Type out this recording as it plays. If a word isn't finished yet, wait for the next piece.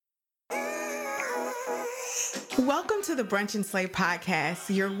Welcome to the Brunch and Slay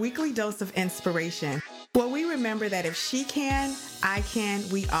podcast, your weekly dose of inspiration, where we remember that if she can, I can,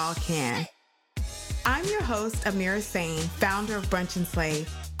 we all can. I'm your host, Amira Sain, founder of Brunch and Slay,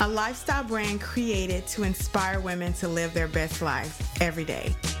 a lifestyle brand created to inspire women to live their best lives every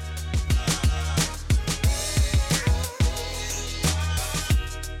day.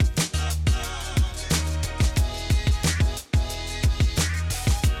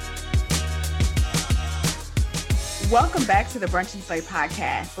 Welcome back to the Brunch and Slay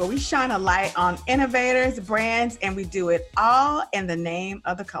podcast, where we shine a light on innovators, brands, and we do it all in the name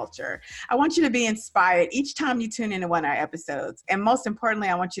of the culture. I want you to be inspired each time you tune into one of our episodes. And most importantly,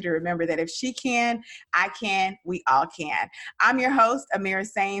 I want you to remember that if she can, I can, we all can. I'm your host, Amira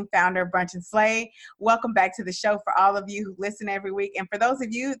Sain, founder of Brunch and Slay. Welcome back to the show for all of you who listen every week. And for those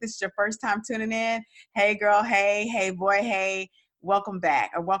of you, this is your first time tuning in. Hey girl, hey boy, hey, welcome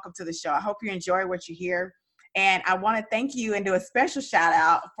back or welcome to the show. I hope you enjoy what you hear. And I want to thank you and do a special shout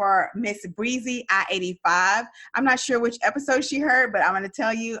out for Miss Breezy I-85. I'm not sure which episode she heard, but I'm going to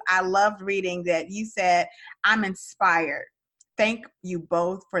tell you, I loved reading that you said, I'm inspired. Thank you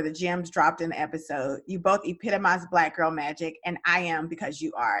both for the gems dropped in the episode. You both epitomize Black girl magic, and I am because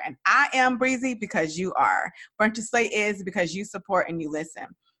you are. And I am Breezy because you are. Brunch and Slay is because you support and you listen.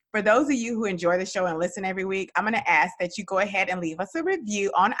 For those of you who enjoy the show and listen every week, I'm going to ask that you go ahead and leave us a review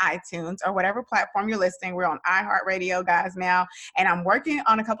on iTunes or whatever platform you're listening. We're on iHeartRadio, guys, now. And I'm working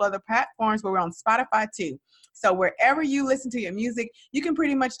on a couple other platforms, but we're on Spotify, too. So wherever you listen to your music, you can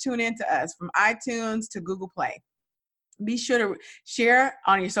pretty much tune in to us from iTunes to Google Play. Be sure to share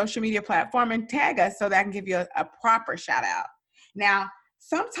on your social media platform and tag us so that I can give you a proper shout out. Now,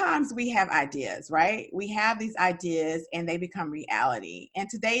 sometimes we have ideas, right? We have these ideas and they become reality. And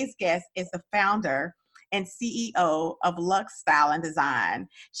today's guest is the founder and CEO of Lux Style and Design.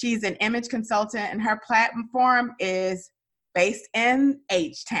 She's an image consultant and her platform is based in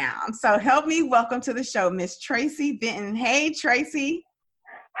H-Town. So help me welcome to the show, Miss Tracie Benton. Hey, Tracie.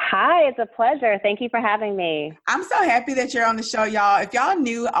 Hi, it's a pleasure. Thank you for having me. I'm so happy that you're on the show, y'all. If y'all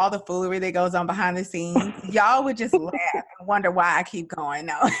knew all the foolery that goes on behind the scenes, y'all would just laugh and wonder why I keep going.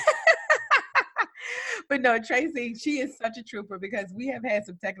 No. But no, Tracie, she is such a trooper because we have had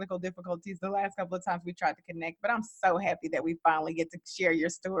some technical difficulties the last couple of times we tried to connect, but I'm so happy that we finally get to share your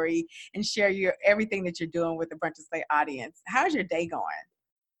story and share everything that you're doing with the Brunch and Slay audience. How's your day going?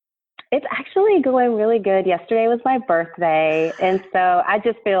 It's actually going really good. Yesterday was my birthday, and so I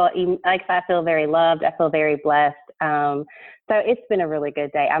just feel like I feel very loved. I feel very blessed. So it's been a really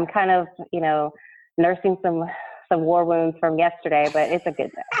good day. I'm kind of, nursing some war wounds from yesterday, but it's a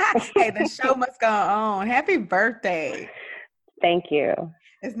good day. Hey, the show must go on. Happy birthday. Thank you.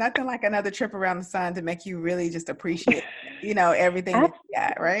 It's nothing like another trip around the sun to make you really just appreciate, everything that you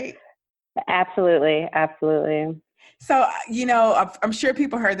got, right? Absolutely. Absolutely. So, I'm sure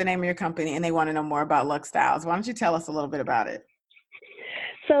people heard the name of your company and they want to know more about Lux Styles. Why don't you tell us a little bit about it?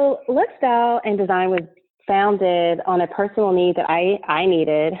 So Lux Style and Design was founded on a personal need that I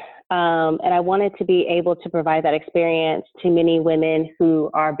needed. And I wanted to be able to provide that experience to many women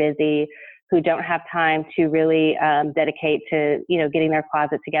who are busy, who don't have time to really dedicate to, getting their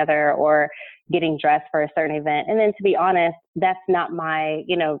closet together or getting dressed for a certain event. And then to be honest, that's not my,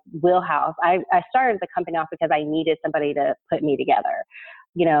 wheelhouse. I started the company off because I needed somebody to put me together,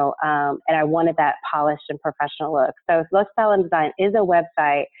 and I wanted that polished and professional look. So Lux Style and Design is a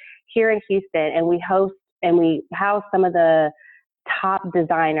website here in Houston, and we house some of the top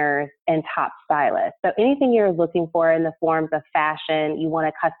designers and top stylists. So anything you're looking for in the forms of fashion, you want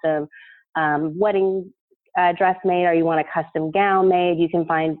a custom wedding dress made, or you want a custom gown made, you can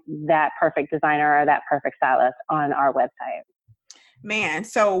find that perfect designer or that perfect stylist on our website. Man,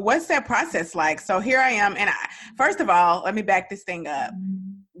 so what's that process like? So here I am, and first of all, let me back this thing up.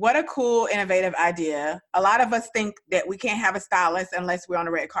 What a cool, innovative idea. A lot of us think that we can't have a stylist unless we're on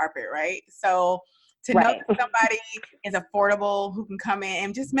the red carpet, right? So to know that somebody is affordable who can come in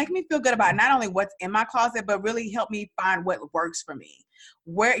and just make me feel good about not only what's in my closet, but really help me find what works for me.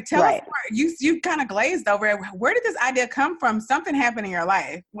 Tell us, you kind of glazed over it. Where did this idea come from? Something happened in your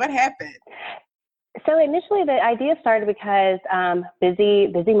life. What happened? So initially the idea started because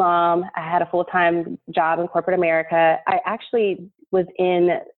busy mom. I had a full-time job in corporate America. I actually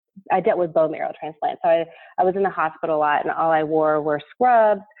I dealt with bone marrow transplant. So I was in the hospital a lot, and all I wore were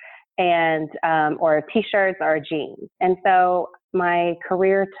scrubs and or t-shirts or jeans. And so my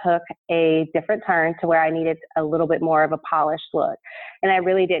career took a different turn to where I needed a little bit more of a polished look. And I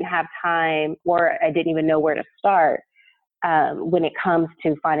really didn't have time, or I didn't even know where to start when it comes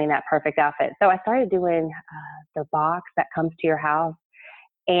to finding that perfect outfit. So I started doing the box that comes to your house.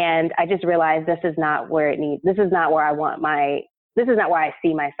 And I just realized this is not where this is not where this is not where I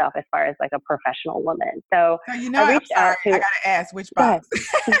see myself as far as like a professional woman. So I I'm reached sorry. out to, I got to ask which box.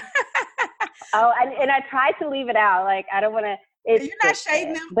 Oh, and I tried to leave it out. Like, I don't want to. You're not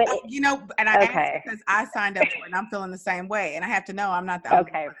shading them, but and I asked okay. because I signed up for it and I'm feeling the same way. And I have to know I'm not the only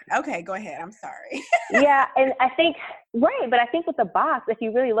Okay. one. Okay, go ahead. I'm sorry. Yeah. And I think, right. But I think with the box, if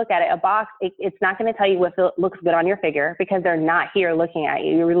you really look at it, a box, it's not going to tell you what looks good on your figure because they're not here looking at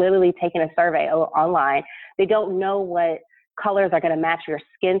you. You're literally taking a survey online. They don't know what colors are going to match your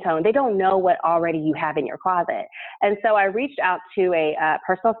skin tone. They don't know what already you have in your closet. And so I reached out to a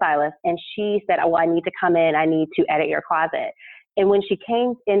personal stylist and she said, oh, well, I need to come in. I need to edit your closet. And when she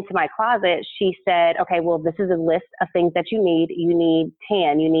came into my closet, she said, okay, well, this is a list of things that you need. You need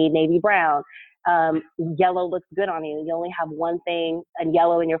tan, you need navy brown. Yellow looks good on you. You only have one thing in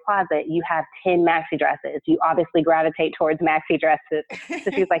yellow in your closet. You have 10 maxi dresses. You obviously gravitate towards maxi dresses. So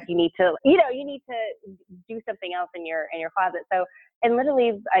she was like, you need to do something else in your closet. So, and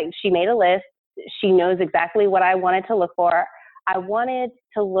literally she made a list. She knows exactly what I wanted to look for. I wanted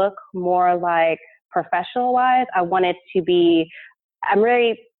to look more like professional wise. I wanted to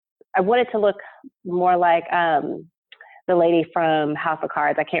look more like, the lady from House of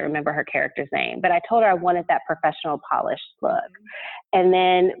Cards. I can't remember her character's name, but I told her I wanted that professional polished look. And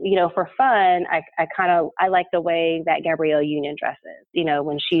then, for fun, I like the way that Gabrielle Union dresses,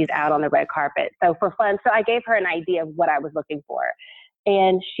 when she's out on the red carpet. So for fun, so I gave her an idea of what I was looking for.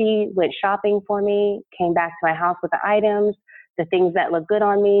 And she went shopping for me, came back to my house with the items, the things that looked good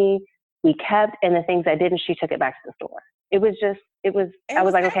on me, we kept, and the things that didn't, she took it back to the store. I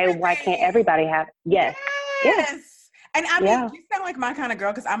was like, okay, why can't everybody have it? Yes. Yes. And I mean, Yeah. you sound like my kind of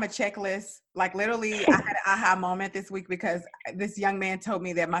girl because I'm a checklist. Like literally, I had an aha moment this week because this young man told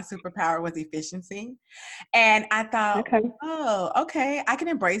me that my superpower was efficiency. And I thought, Okay. oh, okay, I can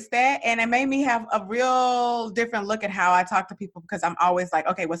embrace that. And it made me have a real different look at how I talk to people because I'm always like,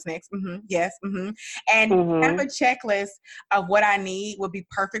 okay, what's next? Yes. And have a checklist of what I need would be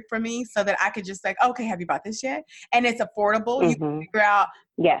perfect for me so that I could just like, okay, have you bought this yet? And it's affordable. You can figure out,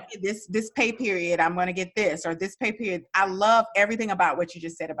 yes, okay, this pay period, I'm going to get this, or this pay period. I love everything about what you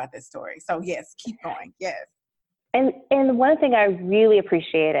just said about this story. So yes, keep going. Yes. And one thing I really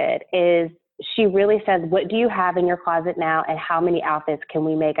appreciated is she really says, what do you have in your closet now? And how many outfits can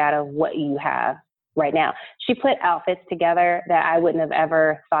we make out of what you have right now? She put outfits together that I wouldn't have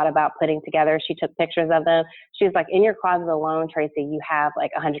ever thought about putting together. She took pictures of them. She was like, in your closet alone, Tracie, you have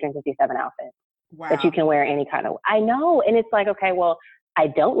like 157 outfits that you can wear any kind of, I know. And it's like, okay, well, I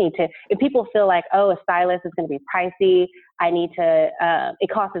don't need to. If people feel like, oh, a stylist is going to be pricey, I need to, it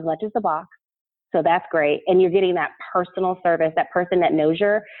costs as much as the box. So that's great. And you're getting that personal service, that person that knows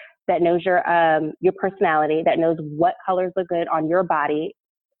your personality, that knows what colors look good on your body,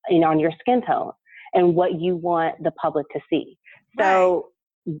 on your skin tone and what you want the public to see. So,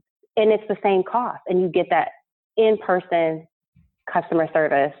 and it's the same cost and you get that in-person customer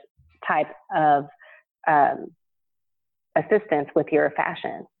service type of, assistance with your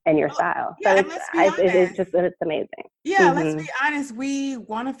fashion and your style. Yeah, So it's amazing. Yeah, let's be honest. We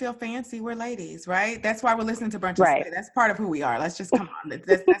want to feel fancy. We're ladies, right? That's why we're listening to Brunch and Slay. That's part of who we are. Let's just come on.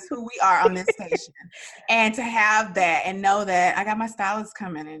 That's who we are on this station. And to have that and know that I got my stylist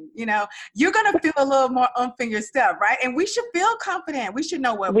coming and, you're going to feel a little more oomph in your step, right? And we should feel confident. We should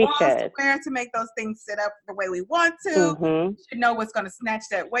know what bras to wear to make those things sit up the way we want to. We should know what's going to snatch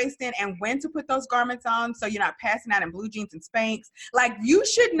that waist in and when to put those garments on so you're not passing out in blue jeans and Spanx. Like you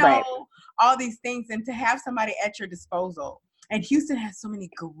should know all these things and to have somebody at your disposal. And Houston has so many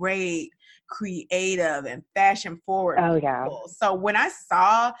great, creative, and fashion-forward people. So when I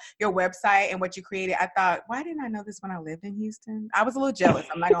saw your website and what you created, I thought, why didn't I know this when I lived in Houston? I was a little jealous.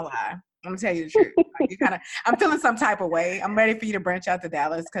 I'm not gonna lie. I'm gonna tell you the truth. Like I'm feeling some type of way. I'm ready for you to branch out to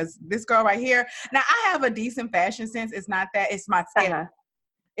Dallas because this girl right here. Now I have a decent fashion sense. It's not that. It's my schedule.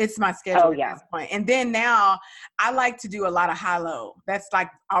 It's my schedule at this point. And then now I like to do a lot of high-low. That's like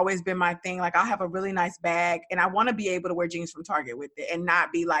always been my thing. Like I'll have a really nice bag and I want to be able to wear jeans from Target with it and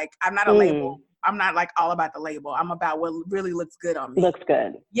not be like, I'm not a label. I'm not like all about the label. I'm about what really looks good on me. Looks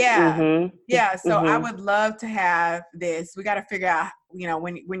good. Yeah. Yeah. So I would love to have this. We got to figure out,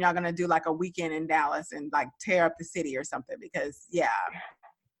 when y'all going to do like a weekend in Dallas and like tear up the city or something because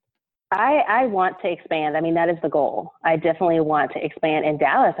I want to expand. I mean, that is the goal. I definitely want to expand in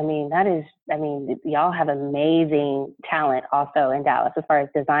Dallas. Y'all have amazing talent also in Dallas as far as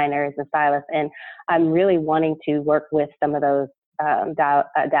designers and stylists. And I'm really wanting to work with some of those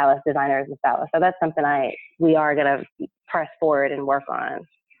Dallas designers and stylists. So that's something we are going to press forward and work on.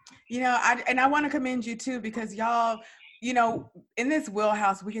 I want to commend you too, because y'all, you know, in this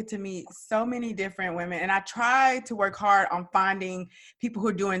wheelhouse, we get to meet so many different women. And I try to work hard on finding people who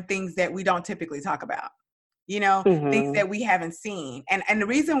are doing things that we don't typically talk about, you know, things Mm-hmm. that we haven't seen. And the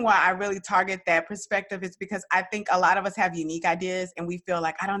reason why I really target that perspective is because I think a lot of us have unique ideas and we feel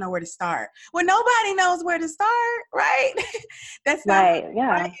like, I don't know where to start. Well, nobody knows where to start, right? That's not Right. right.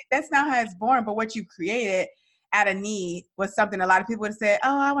 Yeah. That's not how it's born. But what you created out of need was something a lot of people would have said,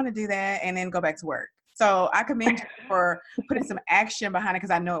 oh, I want to do that, and then go back to work. So I commend you for putting some action behind it because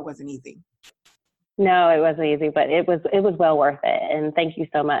I know it wasn't easy. No, it wasn't easy, but it was well worth it. And thank you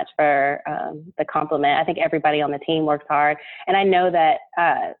so much for the compliment. I think everybody on the team works hard, and I know that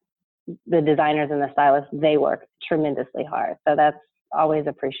the designers and the stylists, they work tremendously hard. So that's always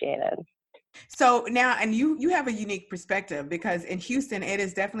appreciated. So now, and you have a unique perspective because in Houston, it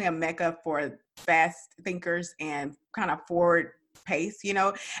is definitely a mecca for fast thinkers and kind of forward pace, you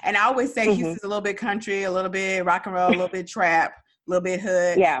know. And I always say Mm-hmm. Houston's a little bit country, a little bit rock and roll, a little bit trap, a little bit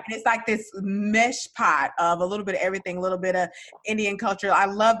hood. Yeah. And it's like this mesh pot of a little bit of everything, a little bit of Indian culture. I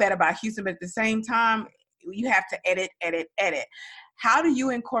love that about Houston, but at the same time, you have to edit. How do you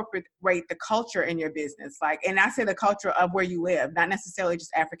incorporate the culture in your business? Like, and I say the culture of where you live, not necessarily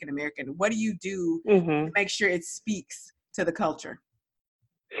just African American. What do you do Mm-hmm. to make sure it speaks to the culture?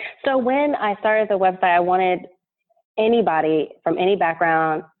 So when I started the website, I wanted anybody from any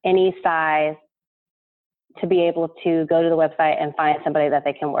background, any size, to be able to go to the website and find somebody that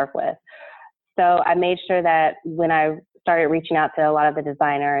they can work with. So I made sure that when I started reaching out to a lot of the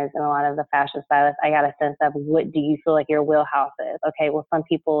designers and a lot of the fashion stylists, I got a sense of what do you feel like your wheelhouse is? Okay, well, some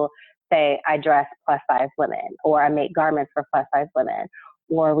people say I dress plus size women, or I make garments for plus size women,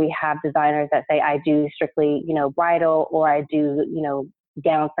 or we have designers that say I do strictly, you know, bridal, or I do, you know,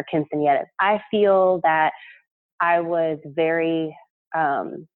 gowns for quinceañeras. I feel that I was very,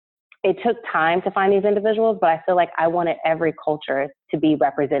 it took time to find these individuals, but I feel like I wanted every culture to be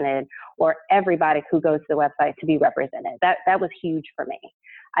represented, or everybody who goes to the website to be represented. That was huge for me.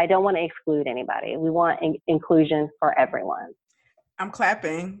 I don't want to exclude anybody. We want inclusion for everyone. I'm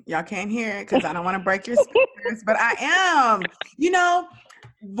clapping. Y'all can't hear it because I don't want to break your speakers, but I am. You know,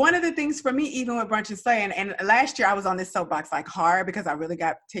 one of the things for me, even with Brunch and Slay, and last year I was on this soapbox like hard because I really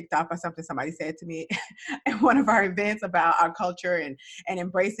got ticked off by something somebody said to me at one of our events about our culture and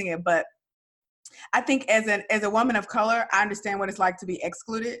embracing it. But I think as a woman of color, I understand what it's like to be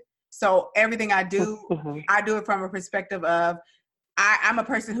excluded. So everything I do, Mm-hmm. I do it from a perspective of I'm a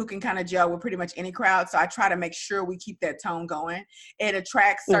person who can kind of gel with pretty much any crowd. So I try to make sure we keep that tone going. It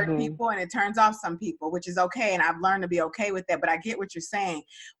attracts certain Mm-hmm. people and it turns off some people, which is okay. And I've learned to be okay with that. But I get what you're saying.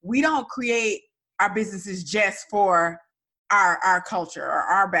 We don't create our businesses just for our culture or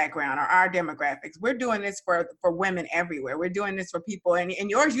our background or our demographics. We're doing this for women everywhere. We're doing this for people. And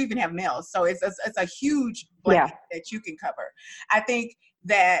yours, you even have males. So it's a huge blanket that you can cover. I think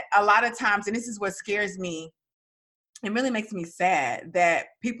that a lot of times, and this is what scares me, it really makes me sad that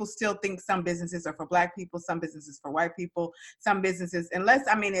people still think some businesses are for Black people, some businesses for white people, some businesses,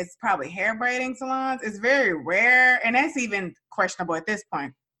 it's probably hair braiding salons. It's very rare. And that's even questionable at this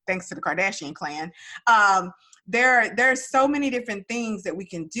point, thanks to the Kardashian clan. There are so many different things that we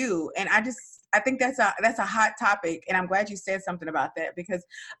can do. And I think that's a hot topic. And I'm glad you said something about that, because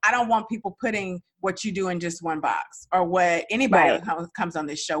I don't want people putting what you do in just one box, or what anybody who comes on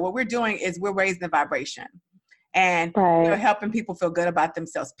this show. What we're doing is we're raising the vibration. And we're helping people feel good about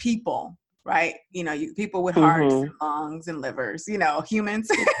themselves. People, right? You know, people with hearts and lungs and livers, you know,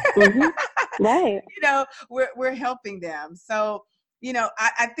 humans. Mm-hmm. Right. You know, we're helping them. So, you know,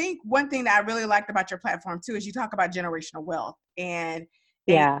 I think one thing that I really liked about your platform too is you talk about generational wealth and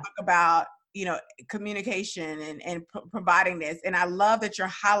you talk about, you know, communication and providing this. And I love that you're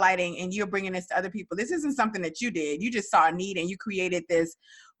highlighting and you're bringing this to other people. This isn't something that you did. You just saw a need and you created this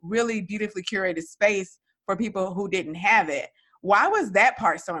really beautifully curated space for people who didn't have it. Why was that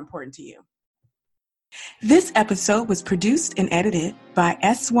part so important to you? This episode was produced and edited by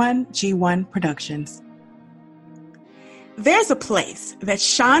S1G1 Productions. There's a place that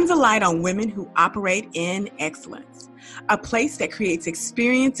shines a light on women who operate in excellence. A place that creates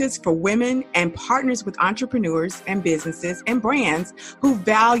experiences for women and partners with entrepreneurs and businesses and brands who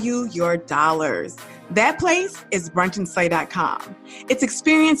value your dollars. That place is brunchandslay.com. It's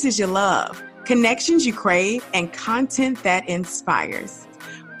experiences you love, connections you crave, and content that inspires.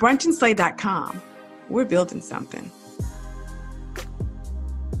 brunchandslay.com. We're building something.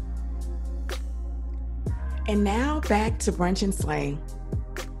 And now back to Brunch and Slay.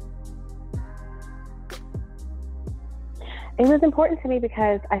 It was important to me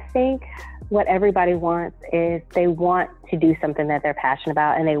because I think what everybody wants is they want to do something that they're passionate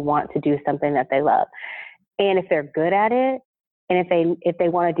about and they want to do something that they love. And if they're good at it, and if they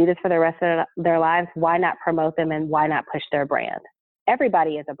want to do this for the rest of their lives, why not promote them and why not push their brand?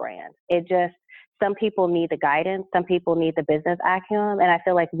 Everybody is a brand. Some people need the guidance, some people need the business acumen, and I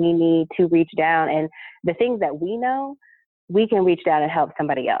feel like we need to reach down, and the things that we know, we can reach down and help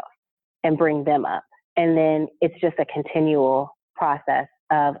somebody else and bring them up. And then it's just a continual process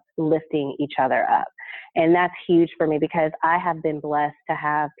of lifting each other up. And that's huge for me because I have been blessed to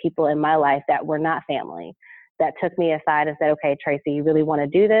have people in my life that were not family that took me aside and said, okay, Tracie, you really want to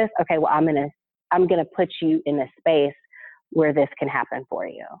do this? Okay, well, I'm going to put you in a space where this can happen for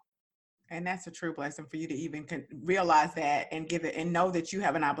you. And that's a true blessing for you to even realize that and give it and know that you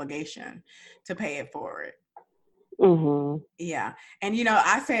have an obligation to pay it forward. Mm-hmm. Yeah. And,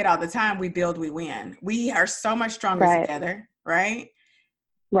 I say it all the time, we build, we win. We are so much stronger together, right?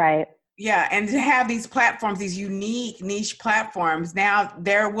 Right. Yeah. And to have these platforms, these unique niche platforms, now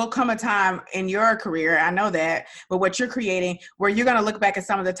there will come a time in your career, I know that, but what you're creating where you're going to look back at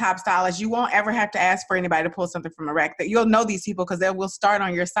some of the top stylists, you won't ever have to ask for anybody to pull something from a rack. That you'll know these people because they will start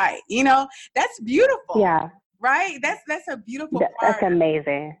on your site. That's beautiful. Yeah. Right? That's a beautiful part. That's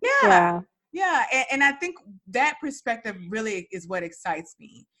amazing. Yeah. Yeah. And I think that perspective really is what excites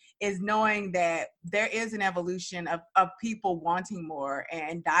me, is knowing that there is an evolution of people wanting more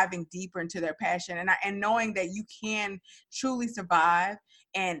and diving deeper into their passion, and knowing that you can truly survive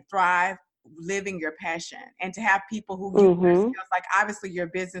and thrive living your passion, and to have people who use their skills. Like, obviously you're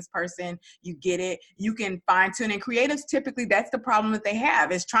a business person, you get it, you can fine tune. And creatives, typically that's the problem that they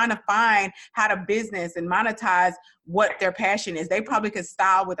have, is trying to find how to business and monetize what their passion is. They probably could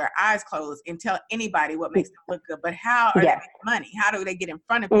style with their eyes closed and tell anybody what makes them look good, but how are they making money? How do they get in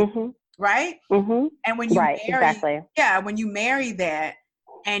front of people? Right? And when you when you marry that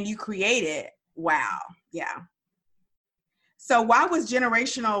and you create it, wow. Yeah. So why was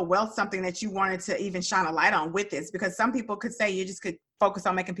generational wealth something that you wanted to even shine a light on with this? Because some people could say you just could focus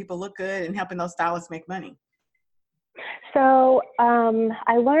on making people look good and helping those stylists make money. So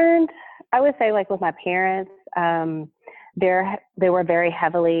I learned, I would say, like with my parents, they were very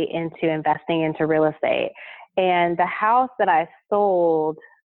heavily into investing into real estate. And the house that I sold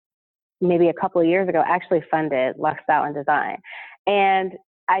maybe a couple of years ago actually funded Lux Style and Design. And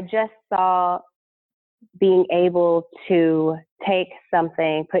I just saw being able to take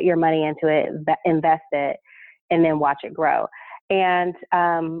something, put your money into it, invest it, and then watch it grow. And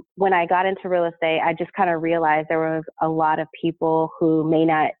when I got into real estate, I just kind of realized there was a lot of people who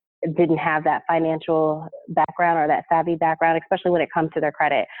didn't have that financial background or that savvy background, especially when it comes to their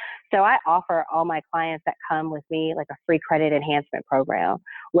credit. So I offer all my clients that come with me like a free credit enhancement program,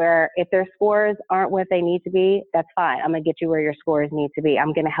 where if their scores aren't what they need to be, that's fine. I'm going to get you where your scores need to be.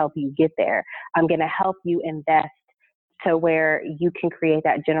 I'm going to help you get there. I'm going to help you invest to where you can create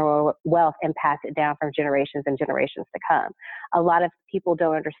that general wealth and pass it down from generations and generations to come. A lot of people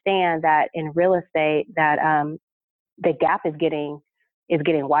don't understand that in real estate that the gap is getting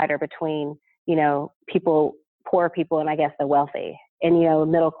wider between, people, poor people, and I guess the wealthy. And,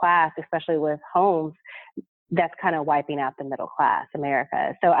 middle class, especially with homes, that's kind of wiping out the middle class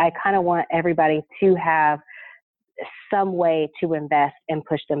America. So I kind of want everybody to have some way to invest and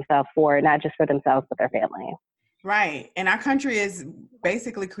push themselves forward, not just for themselves, but their family. Right. And our country is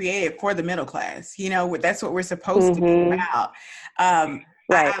basically created for the middle class. That's what we're supposed to be about.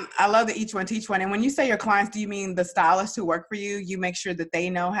 Right. I love the each one teach one. And when you say your clients, do you mean the stylists who work for you? You make sure that they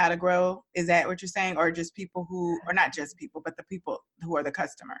know how to grow? Is that what you're saying? Or just people or not just people, but the people who are the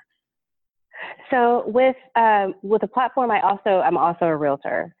customer? So with the platform, I'm also a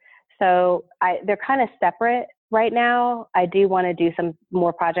realtor. So they're kind of separate right now. I do want to do some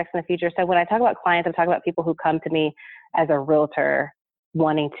more projects in the future. So when I talk about clients, I'm talking about people who come to me as a realtor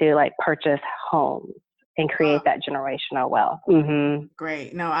wanting to purchase homes and create that generational wealth. Mm-hmm.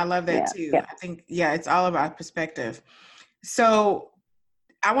 Great. No, I love that too. Yeah. I think, it's all about perspective. So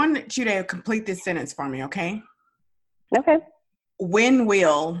I want you to complete this sentence for me. Okay. Okay. When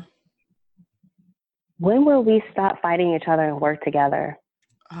will we stop fighting each other and work together?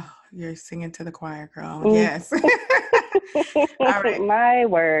 Oh, you're singing to the choir, girl. Yes. All right. My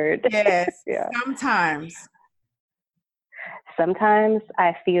word. Yes. Yeah. Sometimes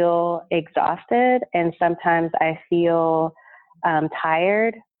I feel exhausted and sometimes I feel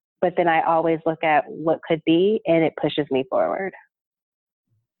tired, but then I always look at what could be and it pushes me forward.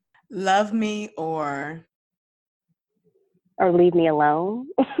 Love me or leave me alone.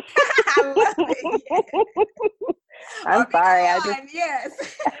 I love it. Yes. I'm sorry.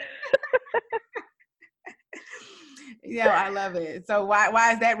 Yes. I love it. So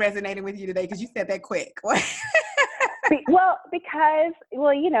why is that resonating with you today? Because you said that quick. Because,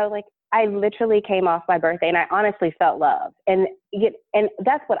 I literally came off my birthday and I honestly felt love. And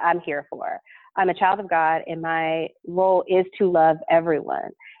that's what I'm here for. I'm a child of God and my role is to love everyone.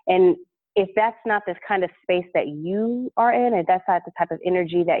 And if that's not this kind of space that you are in, and that's not the type of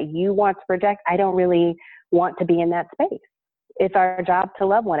energy that you want to project, I don't really want to be in that space. It's our job to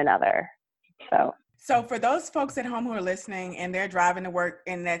love one another. So for those folks at home who are listening and they're driving to work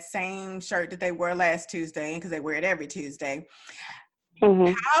in that same shirt that they wore last Tuesday, because they wear it every Tuesday,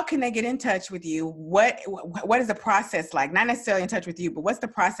 how can they get in touch with you? What is the process like? Not necessarily in touch with you, but what's the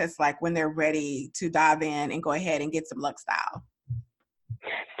process like when they're ready to dive in and go ahead and get some Lux Style?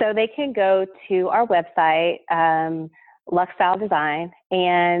 So they can go to our website, Lux Style Design,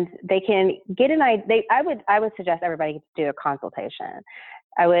 and they can get an idea. I would suggest everybody to do a consultation.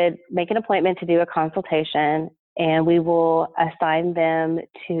 I would make an appointment to do a consultation, and we will assign them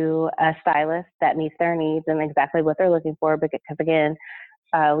to a stylist that meets their needs and exactly what they're looking for. Because again,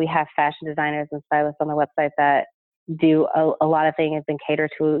 we have fashion designers and stylists on the website that do a lot of things and cater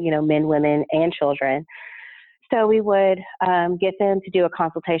to, men, women, and children. So we would get them to do a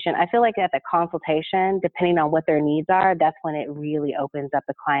consultation. I feel like at the consultation, depending on what their needs are, that's when it really opens up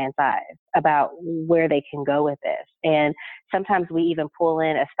the client's eyes about where they can go with this. And sometimes we even pull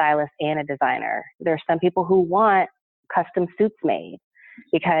in a stylist and a designer. There's some people who want custom suits made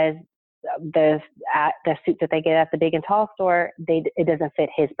because the suit that they get at the big and tall store, it doesn't fit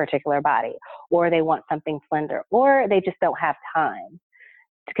his particular body, or they want something slender, or they just don't have time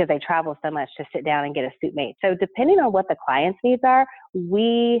because they travel so much to sit down and get a suit made. So depending on what the client's needs are,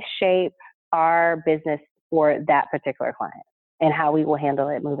 we shape our business for that particular client and how we will handle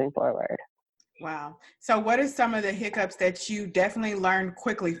it moving forward. Wow. So what are some of the hiccups that you definitely learned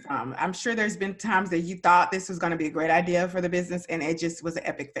quickly from? I'm sure there's been times that you thought this was going to be a great idea for the business and it just was an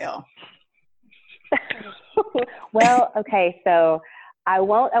epic fail. Well, okay. So I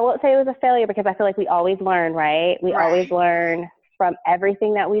won't say it was a failure because I feel like we always learn, right? We always learn from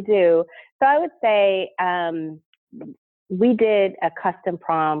everything that we do. So I would say we did a custom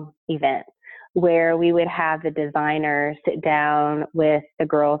prom event where we would have the designers sit down with the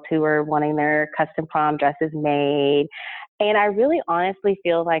girls who were wanting their custom prom dresses made. And I really honestly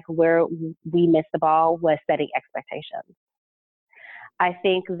feel like where we missed the ball was setting expectations. I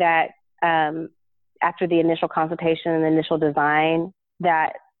think that after the initial consultation and the initial design,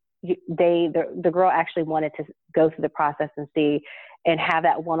 that the girl actually wanted to go through the process and see and have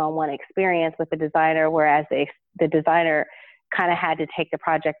that one-on-one experience with the designer, whereas the designer kind of had to take the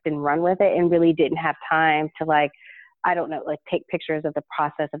project and run with it and really didn't have time to take pictures of the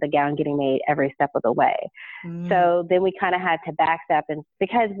process of the gown getting made every step of the way. So then we kind of had to backstep, and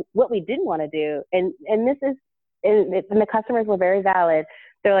because what we didn't want to do, and the customers were very valid.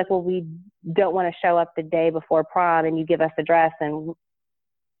 They're like, well, we don't want to show up the day before prom and you give us a dress and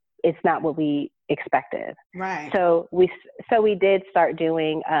it's not what we expected. Right. So we did start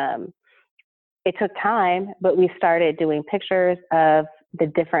doing, it took time, but we started doing pictures of the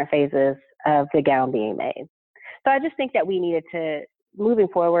different phases of the gown being made. So I just think that we needed to, moving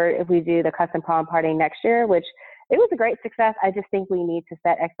forward, if we do the custom prom party next year, which it was a great success, I just think we need to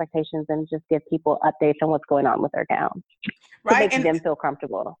set expectations and just give people updates on what's going on with their gowns. Right. To make them feel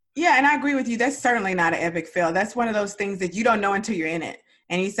comfortable. Yeah. And I agree with you. That's certainly not an epic fail. That's one of those things that you don't know until you're in it.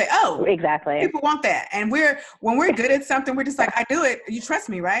 And you say, oh, exactly. People want that. And when we're good at something, we're just like, I do it. You trust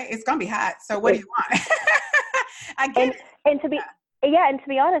me, right? It's going to be hot. So what do you want? I get it. And to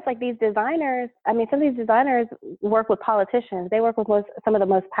be honest, like these designers, some of these designers work with politicians. They work with some of the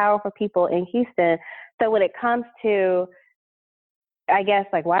most powerful people in Houston. So when it comes to, I guess,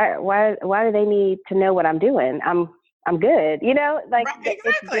 like, why do they need to know what I'm doing? I'm good, Right,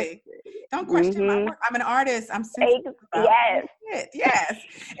 exactly. Don't question my work. I'm an artist. I'm sensitive about it. Yes.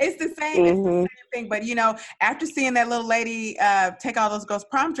 It's the same. It's the same thing. But after seeing that little lady take all those girls'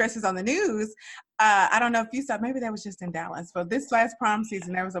 prom dresses on the news, I don't know if you saw, maybe that was just in Dallas. But this last prom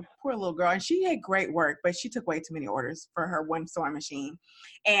season, there was a poor little girl, and she had great work, but she took way too many orders for her one sewing machine.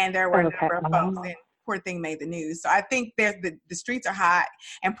 And there were a number of folks, and poor thing made the news. So I think there's the streets are hot,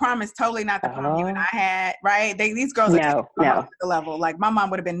 and prom is totally not the prom you and I had, right? These girls are taking to the level. Like my mom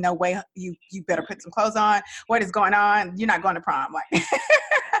would have been, no way, you better put some clothes on. What is going on? You're not going to prom. Like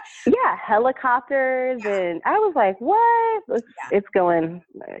yeah, helicopters, and I was like, what? It's going,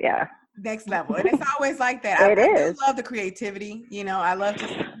 next level. And it's always like that. I do love the creativity. I love to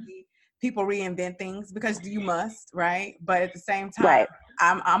see people reinvent things because you must, right? But at the same time,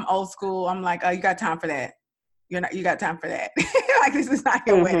 I'm old school. I'm like, oh, you got time for that? You got time for that? Like this is not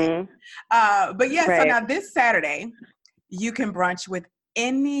your wedding. But yeah, so now this Saturday, you can brunch with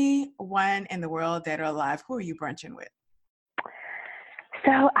anyone in the world dead or alive. Who are you brunching with?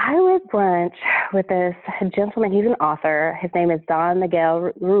 So I would brunch with this gentleman. He's an author. His name is Don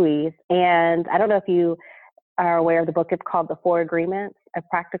Miguel Ruiz. And I don't know if you are aware of the book. It's called The Four Agreements, A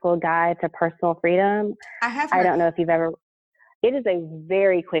Practical Guide to Personal Freedom. I have I heard don't know if you've ever, it is a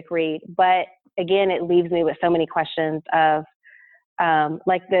very quick read, but again, it leaves me with so many questions of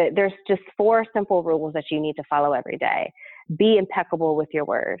there's just 4 simple rules that you need to follow every day. Be impeccable with your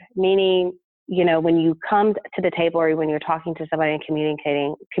word, meaning, when you come to the table or when you're talking to somebody and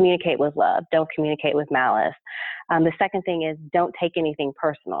communicate with love. Don't communicate with malice. The second thing is don't take anything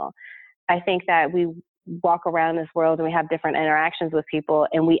personal. I think that we walk around this world and we have different interactions with people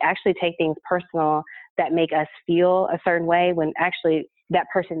and we actually take things personal that make us feel a certain way when actually that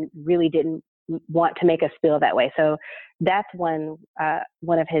person really didn't want to make us feel that way. So that's one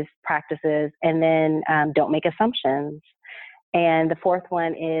of his practices. And then don't make assumptions. And the fourth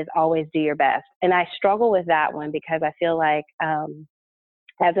one is always do your best. And I struggle with that one because I feel like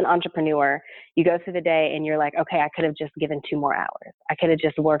as an entrepreneur, you go through the day and you're like, okay, I could have just given 2 more hours. I could have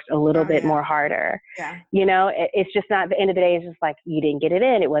just worked a little bit more harder. Yeah. It's just not, the end of the day, it's just like, you didn't get it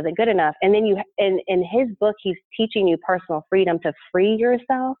in. It wasn't good enough. And then in his book, he's teaching you personal freedom to free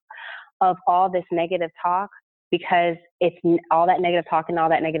yourself of all this negative talk, because it's all that negative talk and all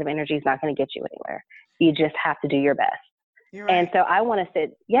that negative energy is not going to get you anywhere. You just have to do your best. You're right. And so I want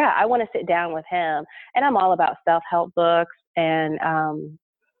to sit down with him, and I'm all about self-help books and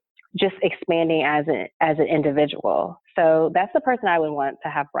just expanding as an individual. So that's the person I would want to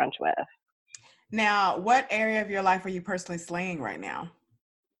have brunch with. Now, what area of your life are you personally slaying right now?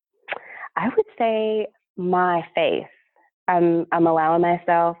 I would say my faith. I'm allowing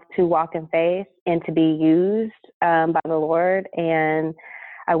myself to walk in faith and to be used by the Lord. And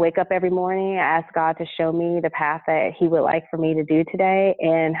I wake up every morning, I ask God to show me the path that he would like for me to do today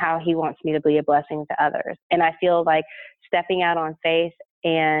and how he wants me to be a blessing to others. And I feel like stepping out on faith,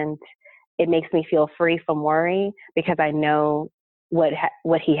 and it makes me feel free from worry because I know what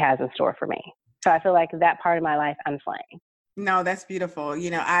he has in store for me. So I feel like that part of my life I'm slaying. No, that's beautiful.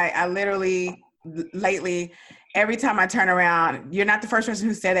 I literally lately, every time I turn around, you're not the first person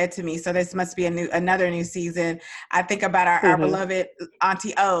who said that to me. So this must be another new season. I think about our beloved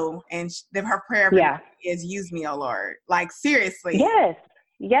Auntie O, and her prayer is use me, oh Lord. Like seriously. Yes.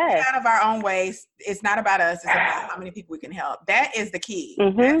 Yes. Out of our own ways. It's not about us. It's about how many people we can help. That is the key.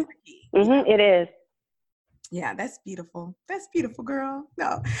 Mm-hmm. That's the key. Mm-hmm. It is. Yeah, that's beautiful. That's beautiful, girl.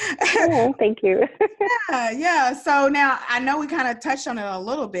 No. Oh, thank you. Yeah. So now I know we kind of touched on it a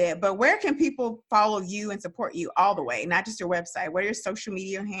little bit, but where can people follow you and support you all the way? Not just your website. What are your social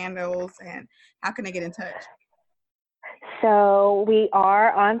media handles and how can they get in touch? So we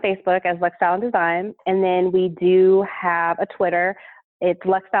are on Facebook as Lux Style and Design. And then we do have a Twitter. It's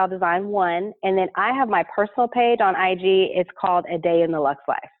Lux Style Design 1. And then I have my personal page on IG. It's called A Day in the Lux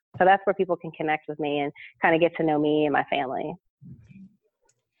Life. So that's where people can connect with me and kind of get to know me and my family.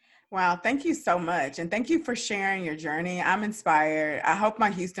 Wow. Thank you so much. And thank you for sharing your journey. I'm inspired. I hope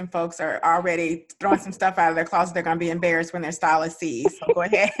my Houston folks are already throwing some stuff out of their closet. They're going to be embarrassed when their stylist sees. So go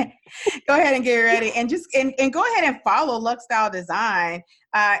ahead and get ready and and go ahead and follow Lux Style Design.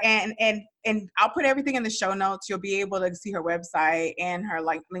 And I'll put everything in the show notes. You'll be able to see her website and her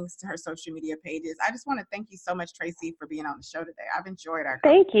links to her social media pages. I just want to thank you so much, Tracie, for being on the show today. I've enjoyed our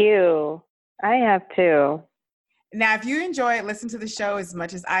conversation. Thank you. I have too. Now, if you enjoy listen to the show as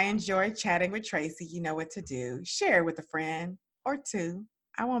much as I enjoy chatting with Tracie, you know what to do. Share with a friend or 2.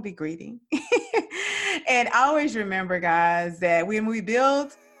 I won't be greedy. And always remember, guys, that when we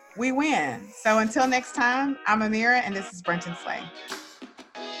build, we win. So until next time, I'm Amira, and this is Brunch and Slay.